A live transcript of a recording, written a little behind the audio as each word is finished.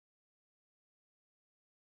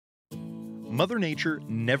Mother Nature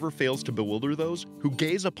never fails to bewilder those who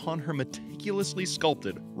gaze upon her meticulously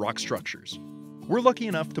sculpted rock structures. We're lucky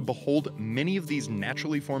enough to behold many of these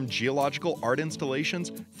naturally formed geological art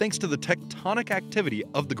installations thanks to the tectonic activity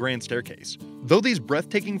of the Grand Staircase. Though these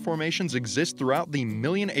breathtaking formations exist throughout the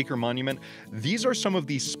million-acre monument, these are some of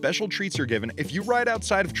the special treats you're given if you ride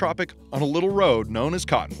outside of Tropic on a little road known as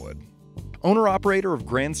Cottonwood. Owner-operator of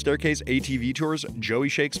Grand Staircase ATV Tours, Joey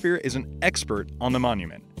Shakespeare, is an expert on the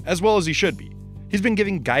monument, as well as he should be. He's been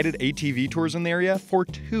giving guided ATV tours in the area for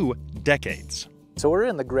 2 decades. So we're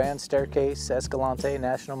in the Grand Staircase-Escalante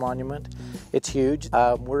National Monument. It's huge.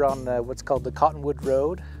 We're on what's called the Cottonwood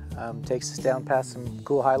Road. Takes us down past some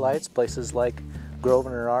cool highlights, places like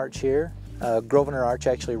Grosvenor Arch here. Grosvenor Arch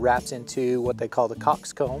actually wraps into what they call the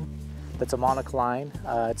Cockscomb. That's a monocline.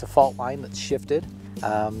 It's a fault line that's shifted.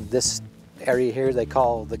 This area here they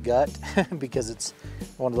call the gut because it's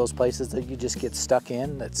one of those places that you just get stuck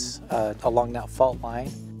in that's along that fault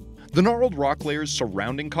line. The gnarled rock layers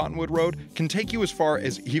surrounding Cottonwood Road can take you as far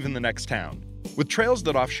as even the next town. With trails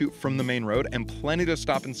that offshoot from the main road and plenty to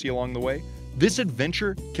stop and see along the way, this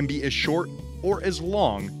adventure can be as short or as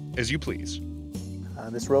long as you please.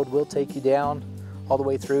 This road will take you down all the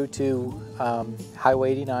way through to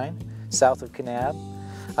Highway 89, south of Kanab.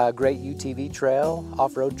 Great UTV trail,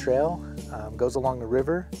 off-road trail, goes along the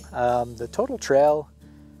river. The total trail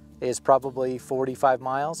is probably 45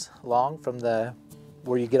 miles long from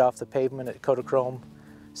where you get off the pavement at Kodachrome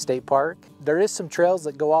State Park. There is some trails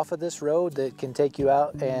that go off of this road that can take you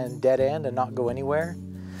out and dead end and not go anywhere.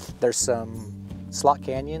 There's some slot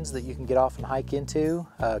canyons that you can get off and hike into.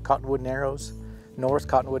 Cottonwood Narrows north,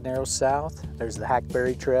 Cottonwood Narrows south. There's the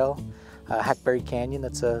Hackberry Trail, Hackberry Canyon,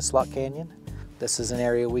 that's a slot canyon. This is an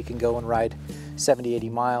area we can go and ride 70, 80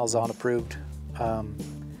 miles on approved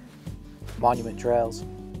monument trails.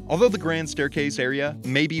 Although the Grand Staircase area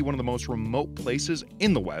may be one of the most remote places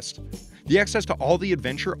in the West, the access to all the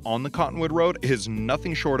adventure on the Cottonwood Road is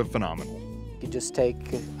nothing short of phenomenal. You just take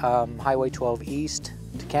Highway 12 east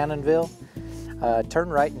to Cannonville, turn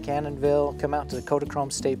right in Cannonville, come out to the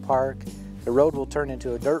Kodachrome State Park. The road will turn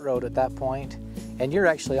into a dirt road at that point, and you're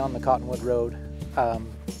actually on the Cottonwood Road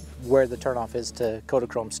where the turnoff is to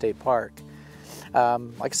Kodachrome State Park.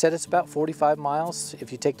 Like I said, it's about 45 miles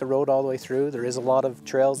if you take the road all the way through. There is a lot of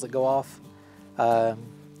trails that go off,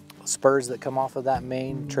 spurs that come off of that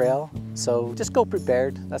main trail. So just go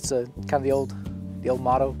prepared. That's kind of the old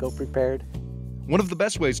motto, go prepared. One of the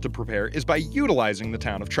best ways to prepare is by utilizing the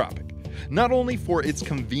town of Tropic, not only for its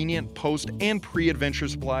convenient post and pre-adventure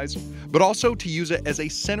supplies, but also to use it as a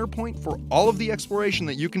center point for all of the exploration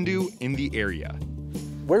that you can do in the area.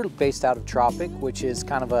 We're based out of Tropic, which is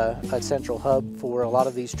kind of a central hub for a lot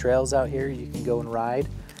of these trails out here you can go and ride.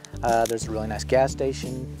 There's a really nice gas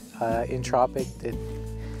station in Tropic that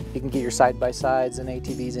you can get your side-by-sides and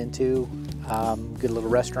ATVs into. Good little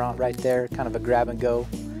restaurant right there, kind of a grab and go.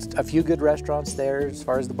 A few good restaurants there as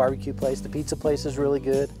far as the barbecue place. The pizza place is really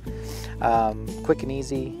good. Quick and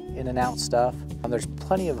easy in and out stuff. There's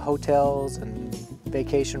plenty of hotels and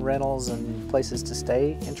vacation rentals and places to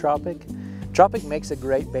stay in Tropic. Tropic makes a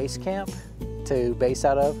great base camp to base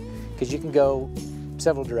out of because you can go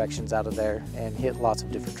several directions out of there and hit lots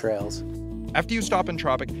of different trails. After you stop in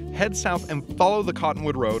Tropic, head south and follow the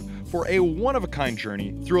Cottonwood Road for a one-of-a-kind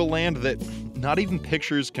journey through a land that not even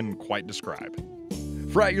pictures can quite describe.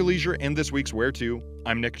 For At Your Leisure and this week's Where To,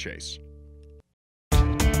 I'm Nick Chase.